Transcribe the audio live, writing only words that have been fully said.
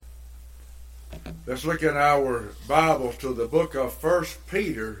Let's look in our Bibles to the book of 1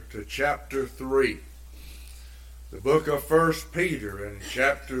 Peter to chapter 3. The book of 1 Peter and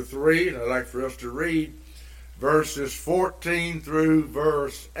chapter 3, and I'd like for us to read verses 14 through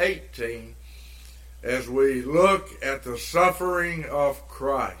verse 18 as we look at the suffering of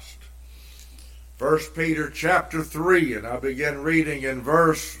Christ. 1 Peter chapter 3, and I begin reading in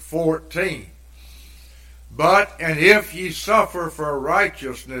verse 14. And if ye suffer for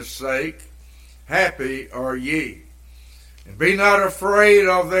righteousness' sake, happy are ye. And be not afraid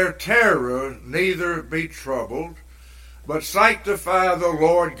of their terror, neither be troubled, but sanctify the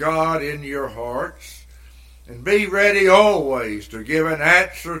Lord God in your hearts, and be ready always to give an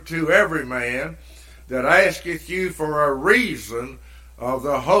answer to every man that asketh you for a reason of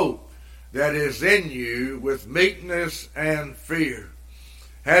the hope that is in you with meekness and fear,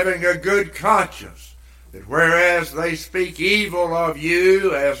 having a good conscience, that whereas they speak evil of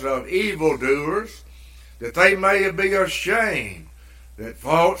you as of evildoers, that they may be ashamed that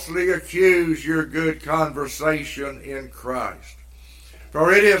falsely accuse your good conversation in Christ.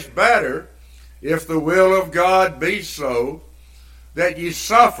 For it is better, if the will of God be so, that ye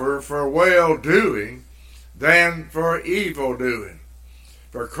suffer for well-doing than for evil-doing.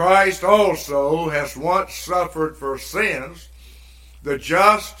 For Christ also has once suffered for sins, the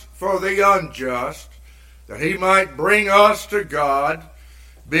just for the unjust, that he might bring us to God,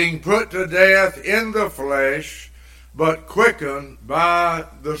 being put to death in the flesh, but quickened by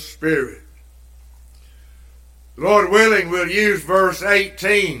the Spirit. Lord willing, we'll use verse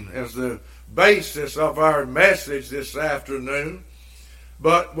 18 as the basis of our message this afternoon.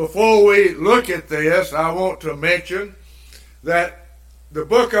 But before we look at this, I want to mention that the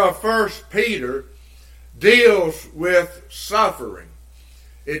book of 1 Peter deals with suffering.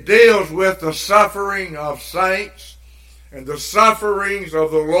 It deals with the suffering of saints and the sufferings of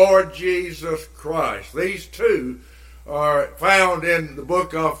the Lord Jesus Christ. These two are found in the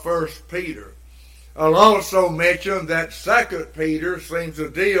book of 1 Peter. I'll also mention that 2 Peter seems to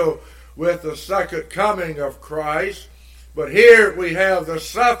deal with the second coming of Christ, but here we have the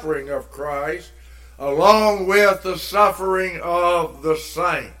suffering of Christ along with the suffering of the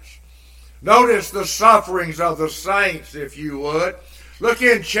saints. Notice the sufferings of the saints, if you would. Look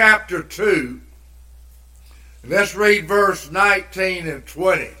in chapter 2. Let's read verse 19 and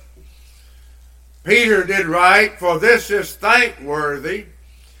 20. Peter did write, "For this is thankworthy,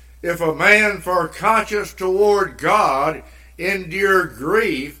 if a man for conscience toward God endure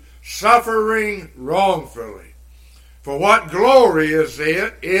grief, suffering wrongfully. For what glory is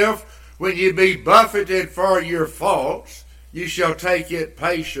it, if, when ye be buffeted for your faults, ye shall take it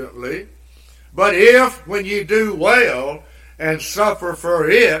patiently? But if, when ye do well, and suffer for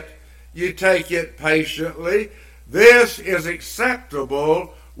it, you take it patiently, this is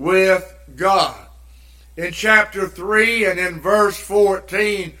acceptable with God." In chapter 3 and in verse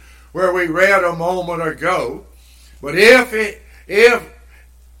 14, where we read a moment ago, if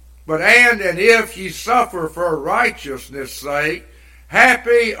ye suffer for righteousness' sake,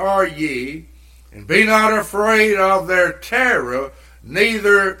 happy are ye, and be not afraid of their terror,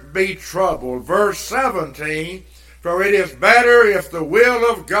 neither be troubled. Verse 17, "For it is better, if the will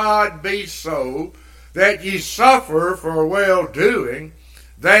of God be so, that ye suffer for well-doing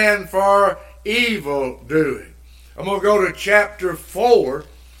than for evil-doing." I'm going to go to chapter 4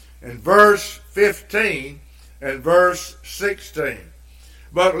 and verse 15 and verse 16.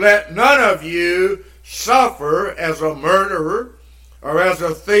 "But let none of you suffer as a murderer, or as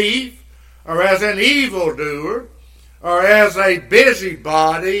a thief, or as an evildoer, or as a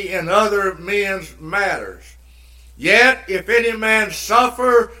busybody in other men's matters. Yet if any man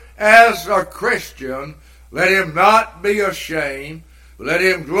suffer as a Christian, let him not be ashamed, but let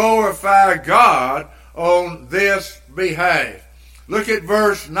him glorify God on this behalf." Look at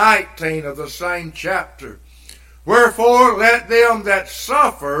verse 19 of the same chapter. "Wherefore let them that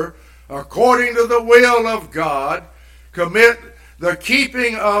suffer according to the will of God commit the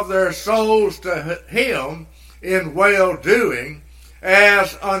keeping of their souls to him in well-doing,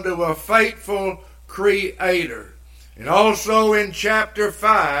 as unto a faithful Creator." And also in chapter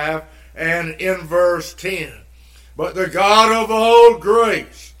 5 and in verse 10. "But the God of all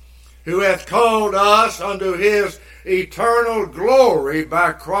grace, who hath called us unto his eternal glory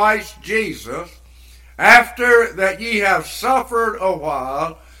by Christ Jesus, after that ye have suffered a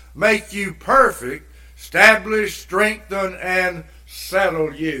while, make you perfect, establish, strengthen, and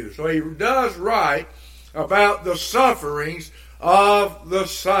settle you." So he does write about the sufferings of the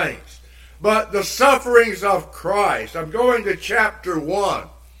saints. But the sufferings of Christ. I'm going to chapter 1.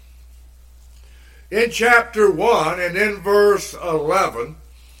 In chapter 1 and in verse 11,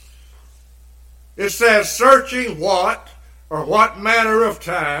 It says, searching what, or what manner of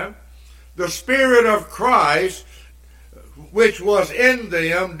time, the Spirit of Christ, which was in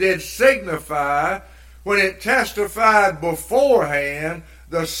them, did signify, when it testified beforehand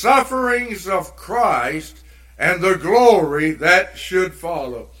the sufferings of Christ and the glory that should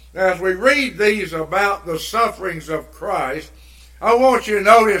follow. Now, as we read these about the sufferings of Christ, I want you to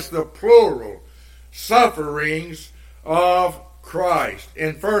notice the plural, sufferings of Christ,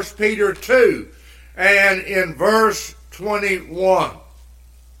 in 1 Peter 2 and in verse 21.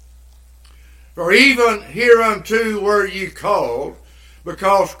 For even hereunto were ye called,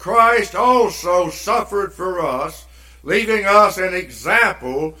 because Christ also suffered for us, leaving us an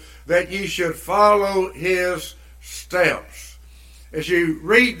example that ye should follow his steps. As you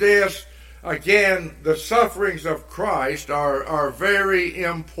read this, again, the sufferings of Christ are very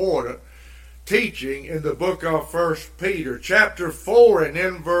important teaching in the book of 1 Peter. Chapter 4 and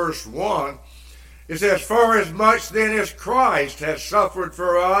in verse 1, it says, for as much then as Christ has suffered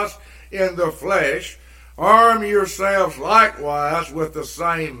for us in the flesh, arm yourselves likewise with the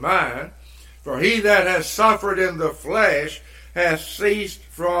same mind. For he that has suffered in the flesh has ceased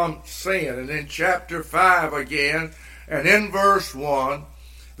from sin. And in chapter 5 again, and in verse 1,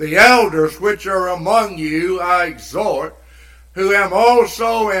 the elders which are among you I exhort, who am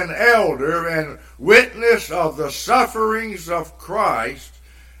also an elder and witness of the sufferings of Christ,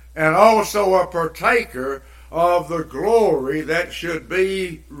 and also a partaker of the glory that should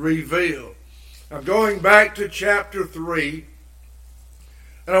be revealed. I'm going back to chapter 3,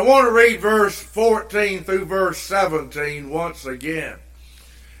 and I want to read verse 14 through verse 17 once again.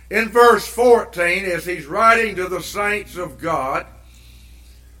 In verse 14, as he's writing to the saints of God,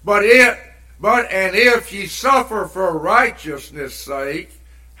 But if ye suffer for righteousness' sake,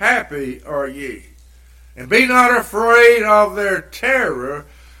 happy are ye. And be not afraid of their terror,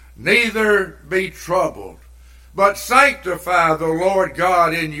 neither be troubled. But sanctify the Lord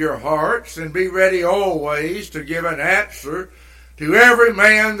God in your hearts, and be ready always to give an answer to every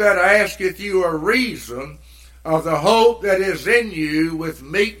man that asketh you a reason of the hope that is in you with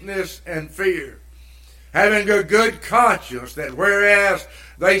meekness and fear, having a good conscience, that whereas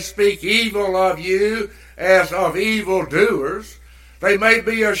they speak evil of you as of evildoers, they may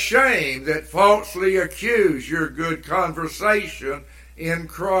be ashamed that falsely accuse your good conversation in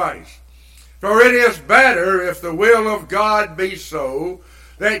Christ. For it is better, if the will of God be so,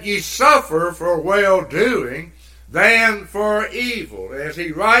 that ye suffer for well-doing than for evil. As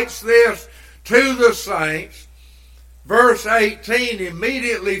he writes this to the saints, verse 18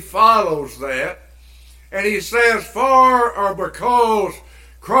 immediately follows that, and he says, for or because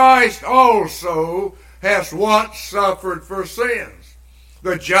Christ also has once suffered for sins,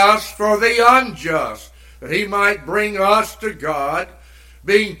 the just for the unjust, that he might bring us to God,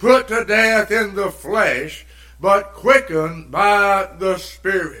 being put to death in the flesh, but quickened by the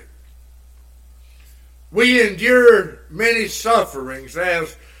Spirit. We endure many sufferings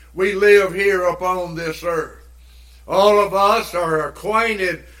as we live here upon this earth. All of us are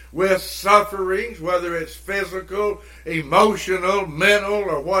acquainted with sufferings, whether it's physical, emotional, mental,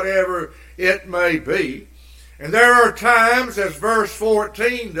 or whatever it may be. And there are times, as verse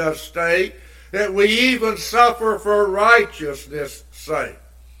 14 does state, that we even suffer for righteousness' sake.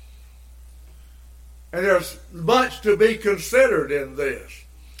 And there's much to be considered in this.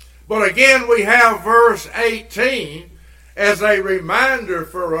 But again, we have verse 18 as a reminder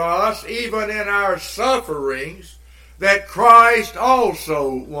for us, even in our sufferings, that Christ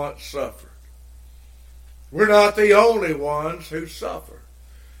also once suffered. We're not the only ones who suffer.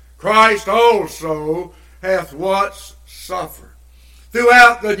 Christ also hath once suffered.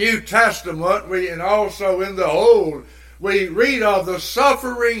 Throughout the New Testament, and also in the Old, we read of the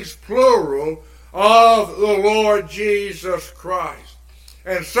sufferings, plural, of the Lord Jesus Christ.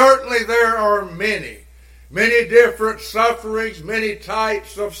 And certainly there are many different sufferings, many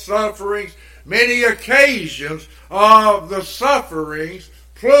types of sufferings, many occasions of the sufferings,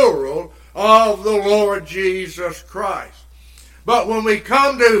 plural, of the Lord Jesus Christ. But when we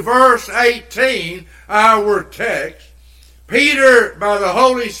come to verse 18, our text, Peter, by the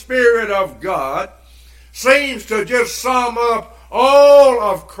Holy Spirit of God, seems to just sum up all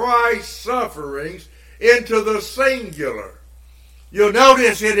of Christ's sufferings into the singular. You'll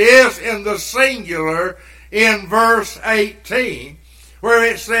notice it is in the singular in verse 18, where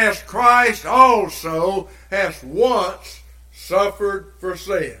it says, Christ also has once suffered for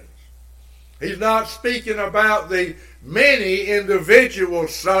sins. He's not speaking about the many individual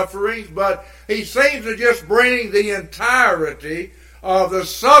sufferings, but he seems to just bring the entirety of the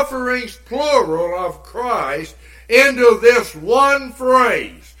sufferings, plural, of Christ into this one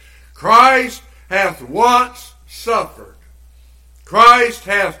phrase. Christ hath once suffered. Christ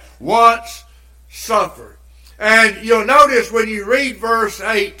hath once suffered. And you'll notice when you read verse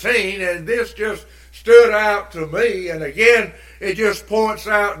 18, and this just stood out to me, and again, it just points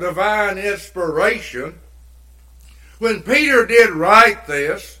out divine inspiration. When Peter did write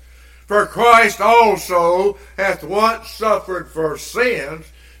this, for Christ also hath once suffered for sins,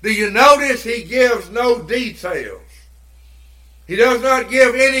 do you notice he gives no details? He does not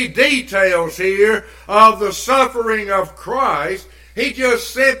give any details here of the suffering of Christ. He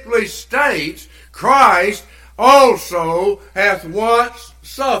just simply states, Christ also hath once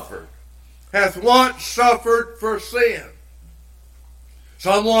suffered for sin.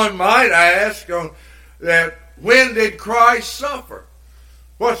 Someone might ask that when did Christ suffer?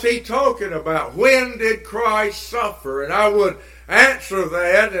 What's he talking about? When did Christ suffer? And I would answer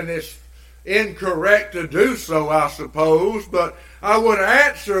that, and it's incorrect to do so, I suppose, but I would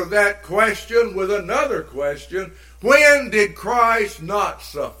answer that question with another question. When did Christ not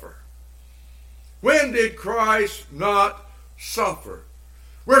suffer? When did Christ not suffer?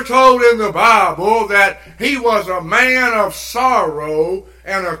 We're told in the Bible that he was a man of sorrow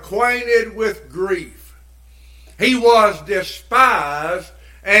and acquainted with grief. He was despised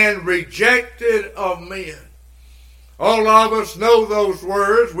and rejected of men. All of us know those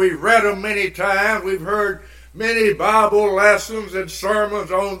words. We've read them many times. We've heard many Bible lessons and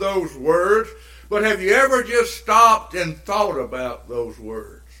sermons on those words. But have you ever just stopped and thought about those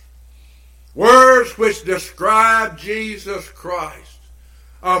words? Words which describe Jesus Christ,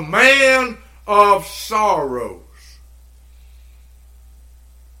 a man of sorrows.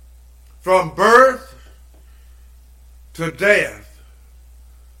 From birth to death,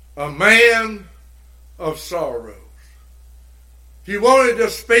 a man of sorrows. If you wanted to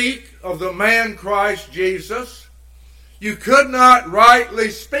speak of the man Christ Jesus, you could not rightly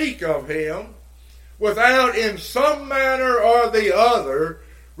speak of him without in some manner or the other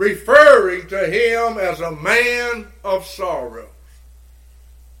referring to him as a man of sorrows.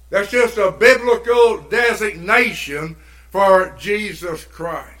 That's just a biblical designation for Jesus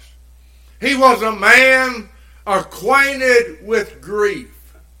Christ. He was a man acquainted with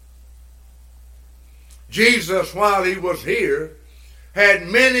grief. Jesus, while he was here, had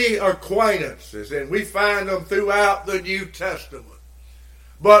many acquaintances, and we find them throughout the New Testament.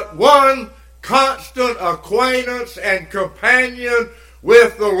 But one constant acquaintance and companion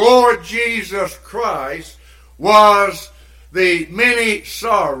with the Lord Jesus Christ was the many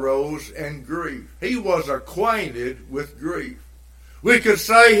sorrows and grief. He was acquainted with grief. We could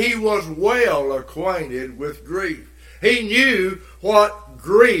say he was well acquainted with grief. He knew what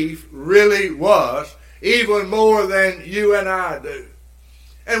grief really was, even more than you and I do.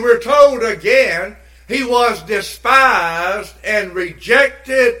 And we're told again, he was despised and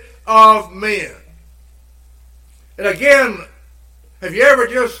rejected of men. And again, have you ever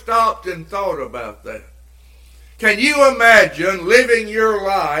just stopped and thought about that? Can you imagine living your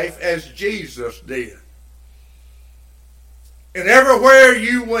life as Jesus did? And everywhere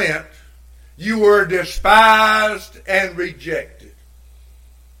you went, you were despised and rejected.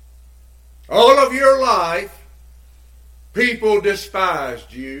 All of your life, people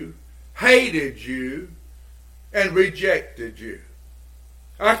despised you, hated you, and rejected you.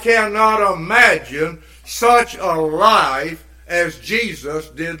 I cannot imagine such a life as Jesus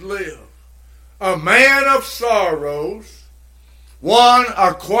did live. A man of sorrows, one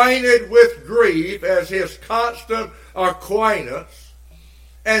acquainted with grief as his constant acquaintance,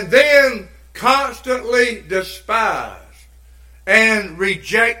 and then constantly despised and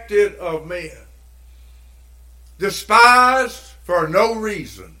rejected of men. Despised for no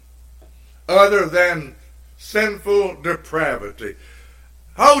reason other than sinful depravity.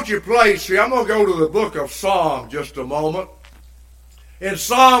 Hold your place here. I'm going to go to the book of Psalm just a moment. In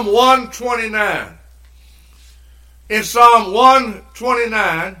Psalm 129,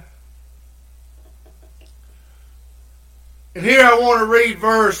 and here I want to read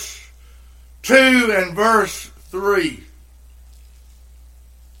verse 2 and verse 3.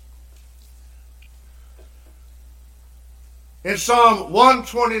 In Psalm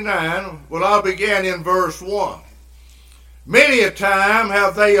 129, well, I'll begin in verse 1. Many a time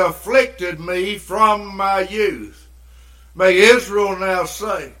have they afflicted me from my youth. May Israel now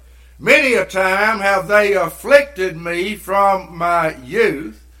say, many a time have they afflicted me from my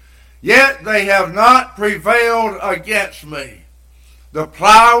youth, yet they have not prevailed against me. The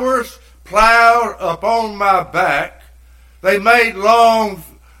plowers plowed upon my back, they made long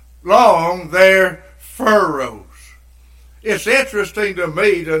their furrows. It's interesting to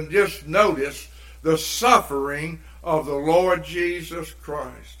me to just notice the suffering of the Lord Jesus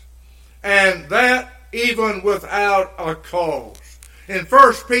Christ. and that even without a cause. In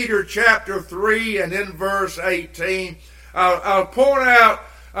 1 Peter chapter 3 and in verse 18, I'll point out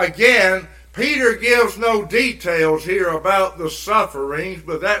again, Peter gives no details here about the sufferings,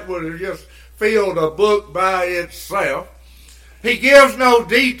 but that would have just filled a book by itself. He gives no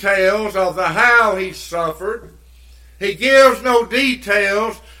details of the how he suffered. He gives no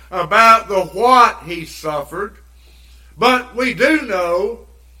details about the what he suffered. But we do know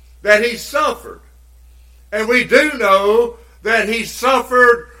that he suffered. And we do know that he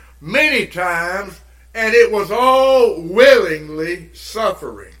suffered many times, and it was all willingly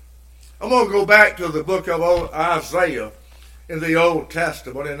suffering. I'm going to go back to the book of Isaiah in the Old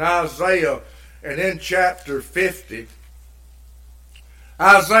Testament. In Isaiah and in chapter 50.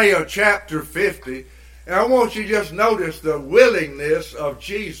 Isaiah chapter 50. And I want you to just notice the willingness of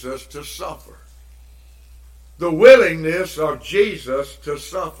Jesus to suffer. The willingness of Jesus to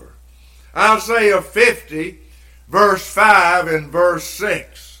suffer. Isaiah 50, verse 5 and verse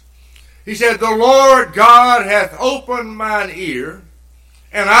 6. He said, "The Lord God hath opened mine ear,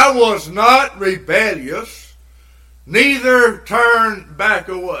 and I was not rebellious, neither turned back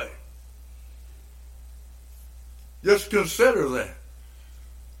away." Just consider that.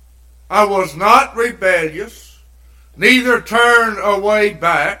 I was not rebellious, neither turned away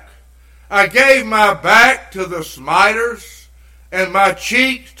back. I gave my back to the smiters, and my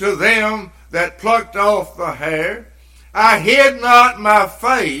cheek to them that plucked off the hair. I hid not my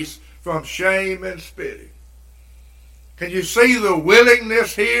face from shame and spitting. Can you see the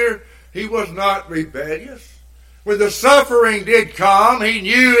willingness here? He was not rebellious. When the suffering did come, he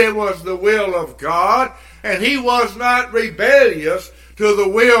knew it was the will of God, and he was not rebellious to the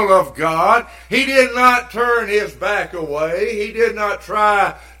will of God. He did not turn his back away. He did not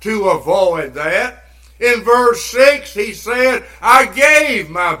try to avoid that. In verse 6, he said, "I gave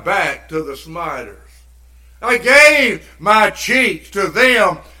my back to the smiters. I gave my cheek to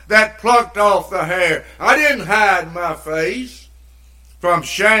them that plucked off the hair." I didn't hide my face from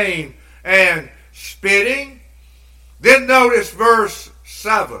shame and spitting. Then notice verse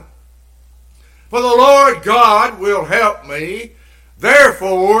 7. "For the Lord God will help me,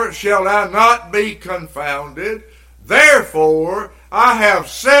 therefore shall I not be confounded. Therefore I have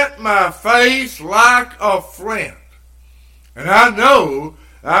set my face like a flint, and I know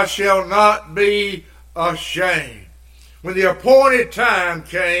I shall not be ashamed." When the appointed time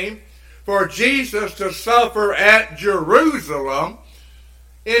came for Jesus to suffer at Jerusalem,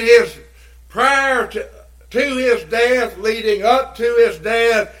 in his prior to his death, leading up to his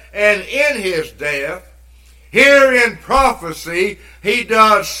death, and in his death, here in prophecy, he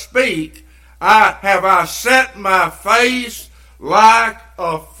does speak, I set my face like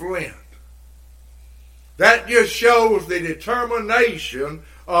a flint. That just shows the determination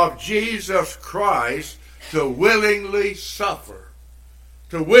of Jesus Christ to willingly suffer.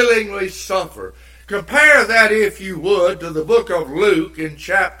 To willingly suffer. Compare that, if you would, to the book of Luke in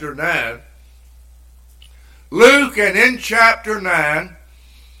chapter 9. Luke, and in chapter 9,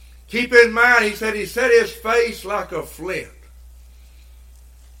 keep in mind, he said he set his face like a flint.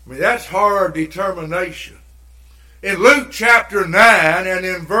 I mean, that's hard determination. In Luke chapter 9 and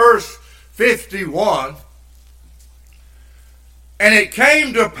in verse 51, "And it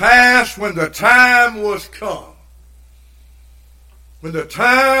came to pass when the time was come," when the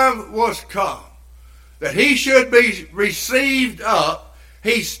time was come, "that he should be received up,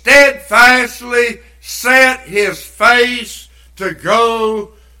 he steadfastly set his face to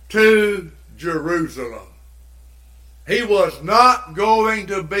go to Jerusalem." He was not going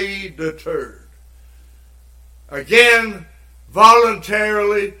to be deterred. Again,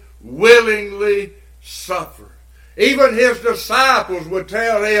 voluntarily, willingly suffer. Even his disciples would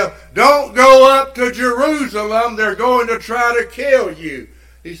tell him, "Don't go up to Jerusalem, they're going to try to kill you."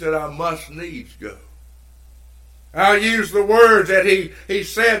 He said, "I must needs go." I'll use the words that he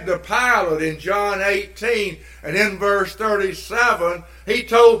said to Pilate in John 18 and in verse 37. He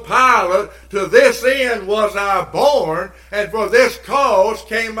told Pilate, "To this end was I born, and for this cause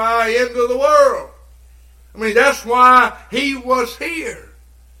came I into the world." I mean, that's why he was here.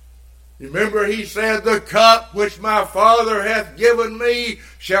 Remember, he said, "The cup which my Father hath given me,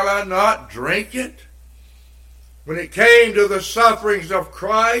 shall I not drink it?" When it came to the sufferings of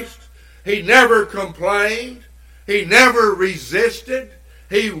Christ, he never complained. He never resisted.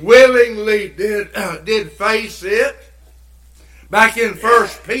 He willingly did face it. Back in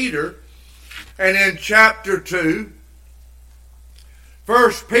 1 Peter and in chapter 2,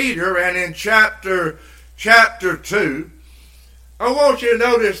 1 Peter and in chapter 2, I want you to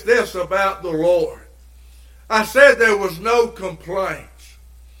notice this about the Lord. I said there was no complaints.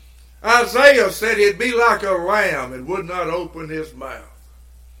 Isaiah said he'd be like a lamb and would not open his mouth.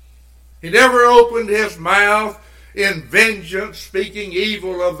 He never opened his mouth in vengeance, speaking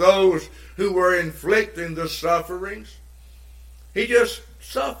evil of those who were inflicting the sufferings. He just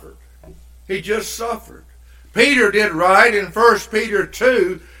suffered. He just suffered. Peter did right in 1 Peter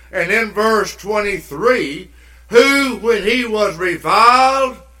 2 and in verse 23, who, when he was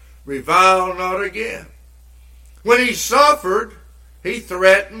reviled not again. When he suffered, he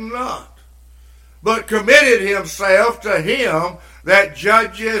threatened not, but committed himself to him that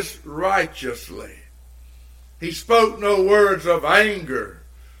judges righteously. He spoke no words of anger.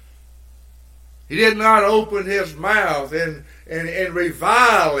 He did not open his mouth in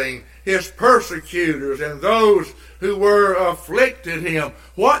reviling his persecutors and those who were afflicted him.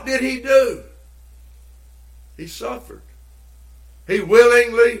 What did he do? He suffered. He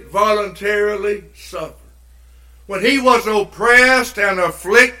willingly, voluntarily suffered. When he was oppressed and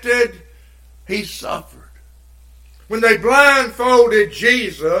afflicted, he suffered. When they blindfolded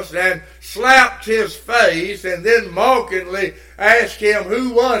Jesus and slapped his face and then mockingly asked him,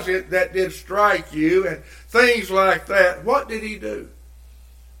 who was it that did strike you, and things like that, what did he do?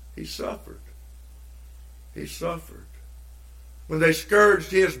 He suffered. He suffered. When they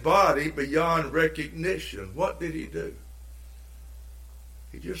scourged his body beyond recognition, what did he do?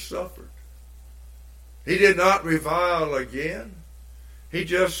 He just suffered. He did not revile again. He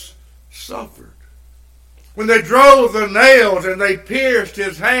just suffered. When they drove the nails and they pierced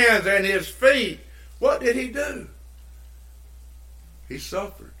his hands and his feet, what did he do? He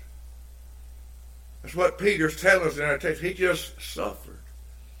suffered. That's what Peter's telling us in our text. He just suffered.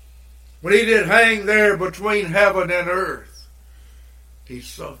 When he did hang there between heaven and earth, he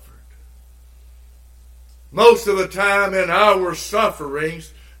suffered. Most of the time in our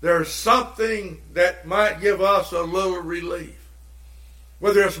sufferings, there's something that might give us a little relief.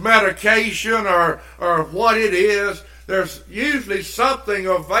 Whether it's medication or what it is, there's usually something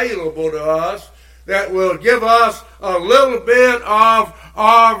available to us that will give us a little bit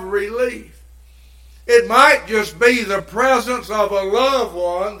of relief. It might just be the presence of a loved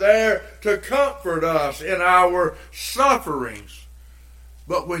one there to comfort us in our sufferings.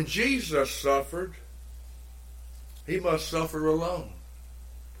 But when Jesus suffered, he must suffer alone.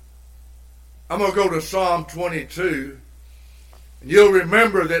 I'm going to go to Psalm 22. And you'll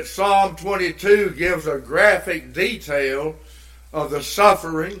remember that Psalm 22 gives a graphic detail of the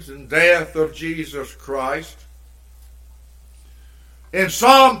sufferings and death of Jesus Christ. In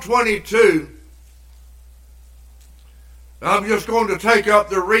Psalm 22, I'm just going to take up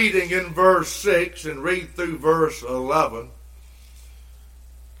the reading in verse 6 and read through verse 11.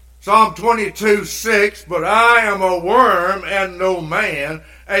 Psalm 22:6, but I am a worm and no man,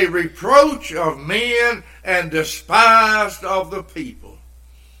 a reproach of men and despised of the people.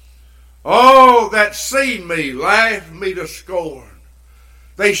 All that see me laugh me to scorn.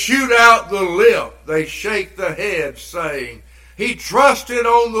 They shoot out the lip, they shake the head, saying, he trusted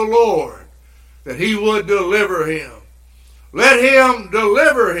on the Lord, that he would deliver him. Let him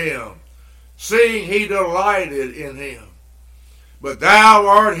deliver him, seeing he delighted in him. But thou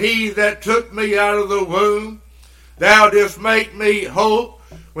art he that took me out of the womb. Thou didst make me hope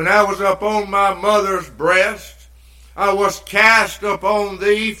when I was upon my mother's breast. I was cast upon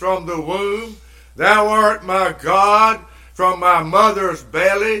thee from the womb. Thou art my God from my mother's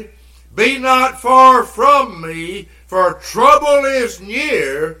belly. Be not far from me, for trouble is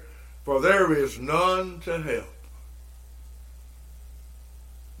near, for there is none to help.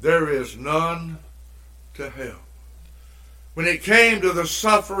 There is none to help. When it came to the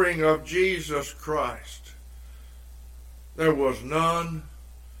suffering of Jesus Christ, there was none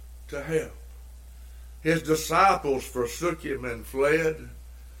to help. His disciples forsook him and fled.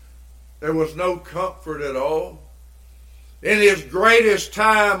 There was no comfort at all. In his greatest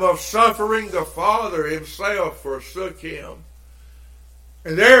time of suffering, the Father himself forsook him.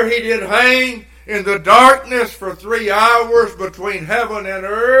 And there he did hang in the darkness for 3 hours between heaven and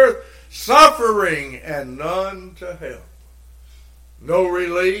earth, suffering and none to help. No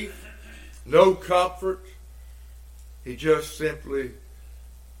relief, no comfort. He just simply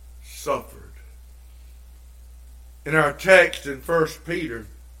suffered. In our text in 1 Peter,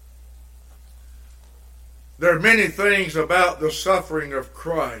 there are many things about the suffering of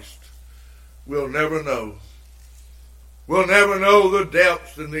Christ we'll never know. We'll never know the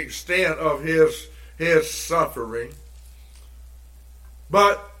depths and the extent of his suffering.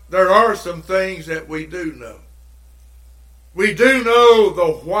 But there are some things that we do know. We do know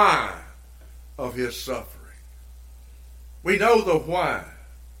the why of his suffering. We know the why.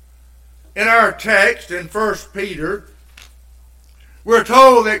 In our text in 1 Peter, We're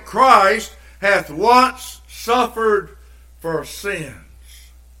told that Christ hath once suffered for sins.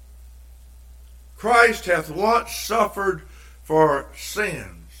 Christ hath once suffered for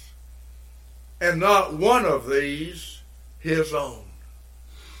sins, and not one of these his own.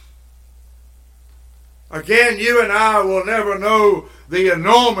 Again, you and I will never know the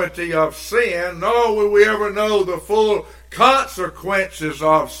enormity of sin, nor will we ever know the full consequences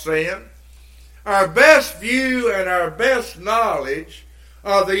of sin. Our best view and our best knowledge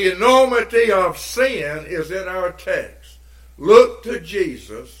of the enormity of sin is in our text. Look to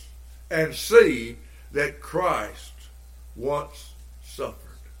Jesus and see that Christ once suffered.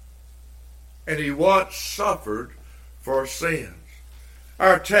 And he once suffered for sins.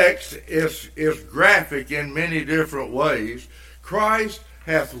 Our text is graphic in many different ways. Christ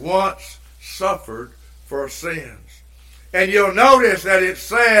hath once suffered for sins. And you'll notice that it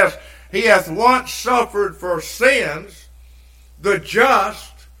says he hath once suffered for sins, the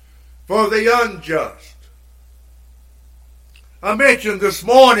just for the unjust. I mentioned this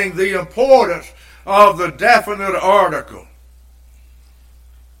morning the importance of the definite article.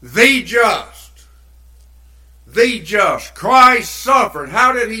 The just. The just. Christ suffered.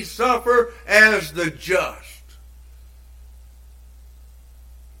 How did he suffer? As the just.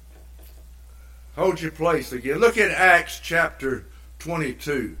 Hold your place again. Look at Acts chapter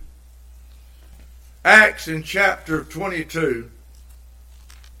 22. Acts in chapter 22.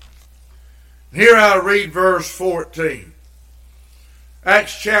 Here I'll read verse 14.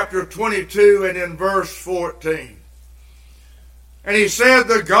 Acts chapter 22 and in verse 14. And he said,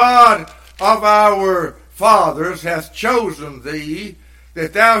 the God of our fathers hath chosen thee,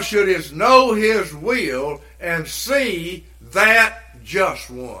 that thou shouldest know his will and see that just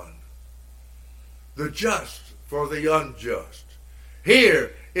one. The just for the unjust.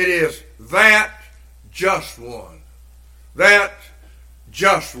 Here it is that just one. That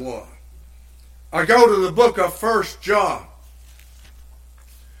just one. I go to the book of 1 John.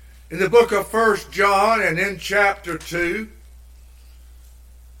 In the book of 1 John and in chapter 2,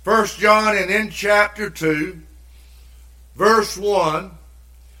 1 John and in chapter 2, verse 1,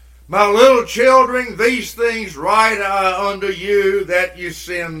 my little children, these things write I unto you, that you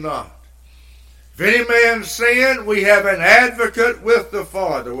sin not. If any man sin, we have an advocate with the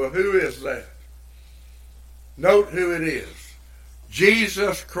Father. Well, who is that? Note who it is.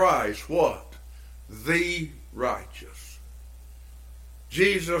 Jesus Christ, what? The righteous.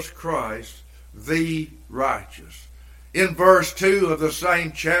 Jesus Christ, the righteous. In verse 2 of the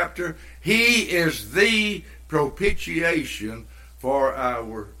same chapter, he is the propitiation for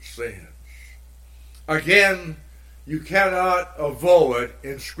our sins. Again, you cannot avoid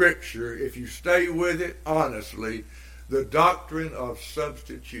in Scripture, if you stay with it honestly, the doctrine of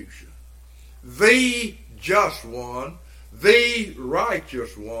substitution. The just one, the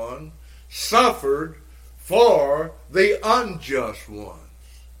righteous one, suffered for the unjust ones,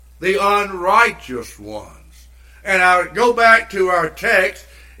 the unrighteous ones. And I'll go back to our text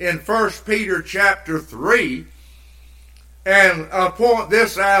in 1 Peter chapter 3, and I'll point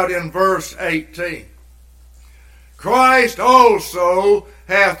this out in verse 18. Christ also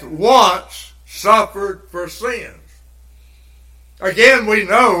hath once suffered for sins. Again, we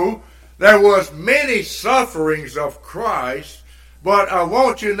know there was many sufferings of Christ, but I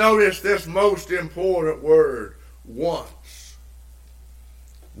want you to notice this most important word, once.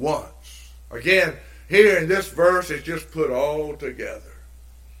 Once. Again, here in this verse, it's just put all together.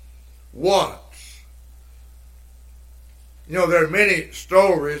 Once. You know, there are many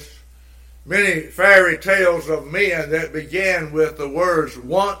stories, many fairy tales of men that began with the words,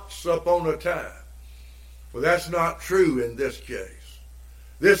 once upon a time. Well, that's not true in this case.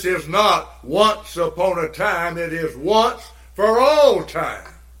 This is not once upon a time. It is once for all time.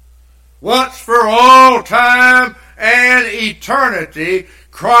 Once for all time and eternity,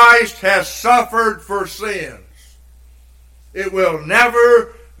 Christ has suffered for sins. It will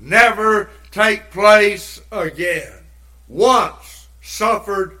never, never take place again. Once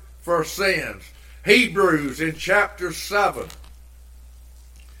suffered for sins. Hebrews in chapter 7.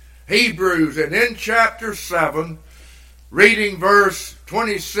 Hebrews, and in chapter 7, reading verse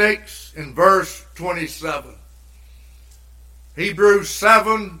 26 and verse 27. Hebrews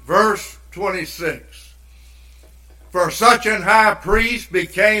 7, verse 26. For such an high priest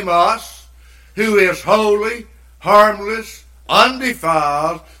became us, who is holy, harmless,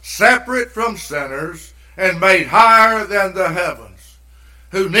 undefiled, separate from sinners, and made higher than the heavens,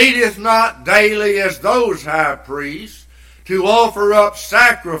 who needeth not daily as those high priests to offer up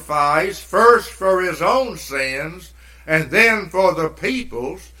sacrifice, first for his own sins, and then for the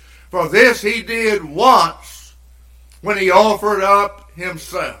people's. For this he did once, when he offered up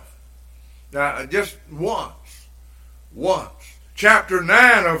himself. Now, just once. Chapter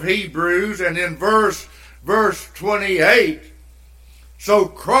 9 of Hebrews, and in verse 28, so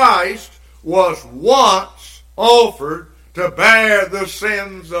Christ was once offered to bear the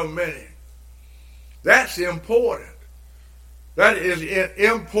sins of many. That's important. That is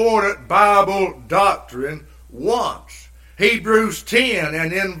important Bible doctrine. Once. Hebrews 10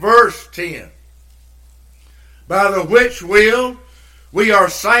 and in verse 10. By the which will we are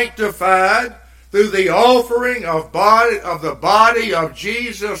sanctified through the offering of the body of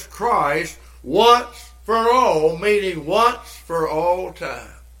Jesus Christ once for all, meaning once for all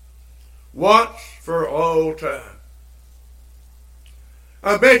time. Once for all time.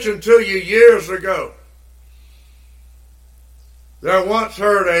 I mentioned to you years ago that I once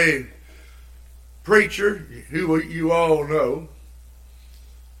heard a preacher, who you all know,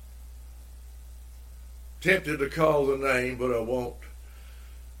 tempted to call the name, but I won't.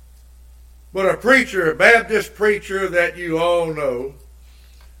 But a preacher, a Baptist preacher that you all know,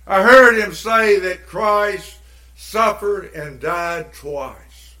 I heard him say that Christ suffered and died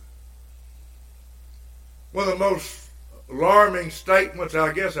twice. One of the most alarming statements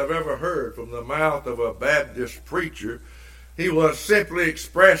I guess I've ever heard from the mouth of a Baptist preacher. He was simply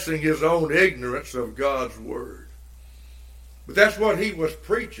expressing his own ignorance of God's Word. But that's what he was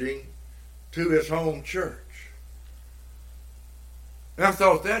preaching to his home church. And I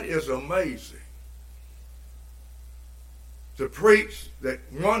thought, that is amazing. To preach that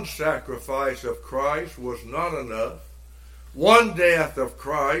one sacrifice of Christ was not enough, one death of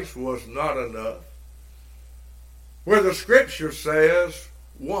Christ was not enough, where the Scripture says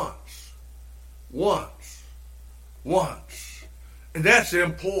once. And that's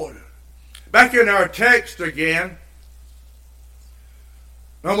important. Back in our text again,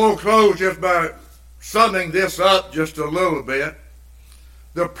 I'm going to close just by summing this up just a little bit.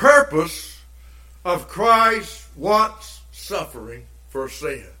 The purpose of Christ's once suffering for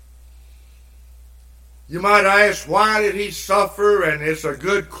sin. You might ask, why did he suffer? And it's a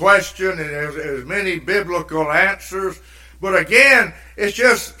good question, and there's many biblical answers. But again, it's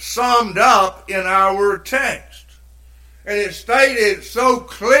just summed up in our text. And it's stated so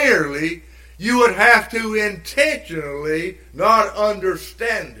clearly, you would have to intentionally not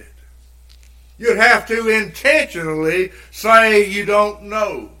understand it. You'd have to intentionally say you don't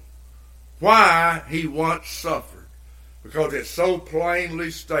know why he once suffered, because it's so plainly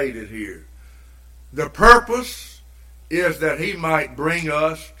stated here. The purpose is that he might bring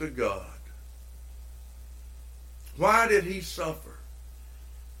us to God. Why did he suffer?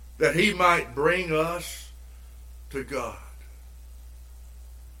 That he might bring us to God.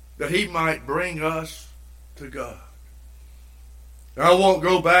 That he might bring us to God. Now, I won't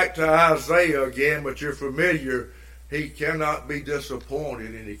go back to Isaiah again, but you're familiar. He cannot be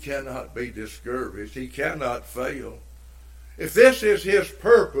disappointed and he cannot be discouraged. He cannot fail. If this is his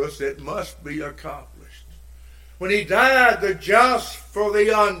purpose, it must be accomplished. When he died the just for the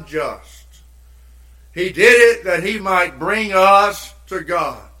unjust, he did it that he might bring us to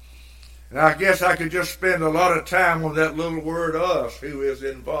God. And I guess I could just spend a lot of time on that little word us who is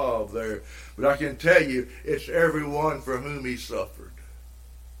involved there. But I can tell you, it's everyone for whom he suffered.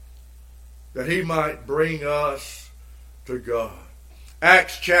 That he might bring us to God.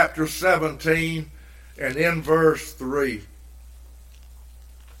 Acts chapter 17 and in verse 3.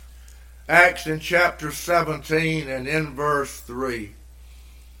 Acts in chapter 17 and in verse 3.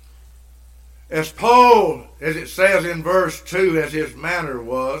 As Paul, as it says in verse 2, as his manner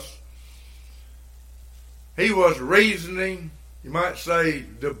was, he was reasoning, you might say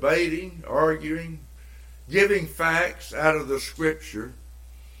debating, arguing, giving facts out of the Scripture,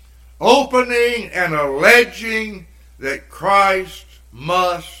 opening and alleging that Christ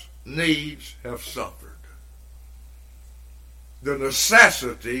must needs have suffered. The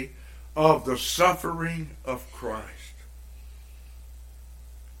necessity of the suffering of Christ.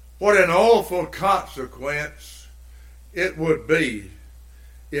 What an awful consequence it would be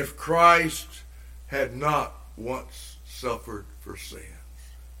if Christ had not once suffered for sins.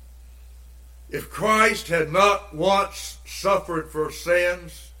 If Christ had not once suffered for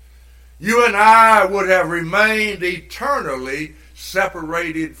sins, you and I would have remained eternally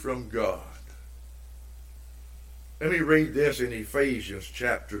separated from God. Let me read this in Ephesians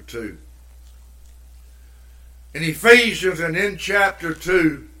chapter 2. In Ephesians and in chapter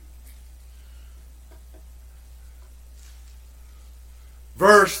 2,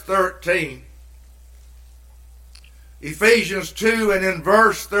 verse 13. Ephesians 2 and in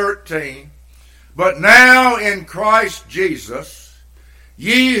verse 13. But now in Christ Jesus,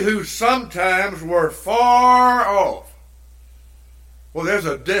 ye who sometimes were far off Well, there's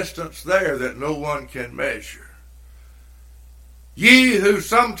a distance there that no one can measure. Ye who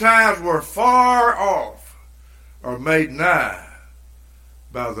sometimes were far off are made nigh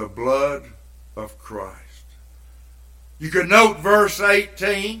by the blood of Christ. You can note verse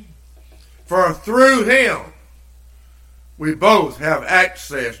 18. For through him we both have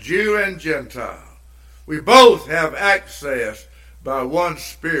access, Jew and Gentile. We both have access by one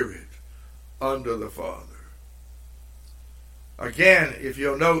Spirit unto the Father. Again, if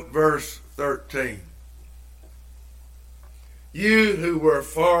you'll note verse 13. You who were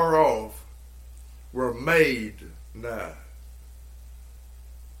far off were made nigh.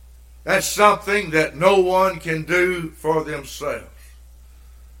 That's something that no one can do for themselves.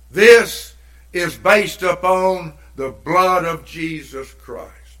 This is based upon the blood of Jesus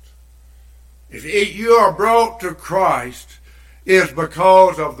Christ. If you are brought to Christ, it's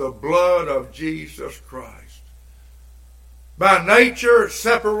because of the blood of Jesus Christ. By nature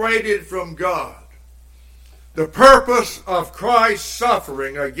separated from God. The purpose of Christ's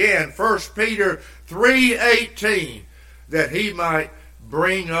suffering, again, 1 Peter 3:18, that he might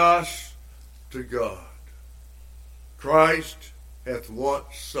bring us to God. Christ hath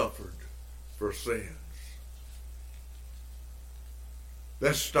once suffered for sins.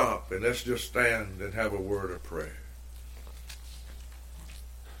 Let's stop and let's just stand and have a word of prayer.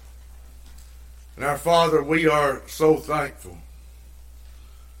 And our Father, we are so thankful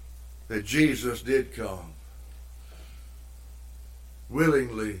that Jesus did come,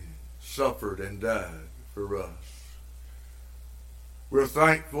 willingly suffered and died for us. We're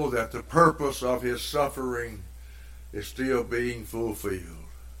thankful that the purpose of his suffering is still being fulfilled.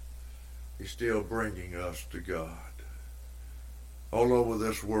 He's still bringing us to God. All over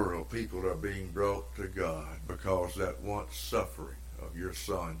this world, people are being brought to God because that once suffering of your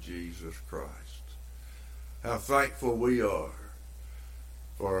Son, Jesus Christ. How thankful we are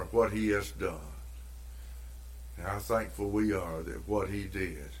for what he has done. And how thankful we are that what he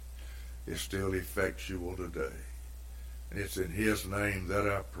did is still effectual today. And it's in his name that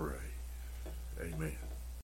I pray. Amen.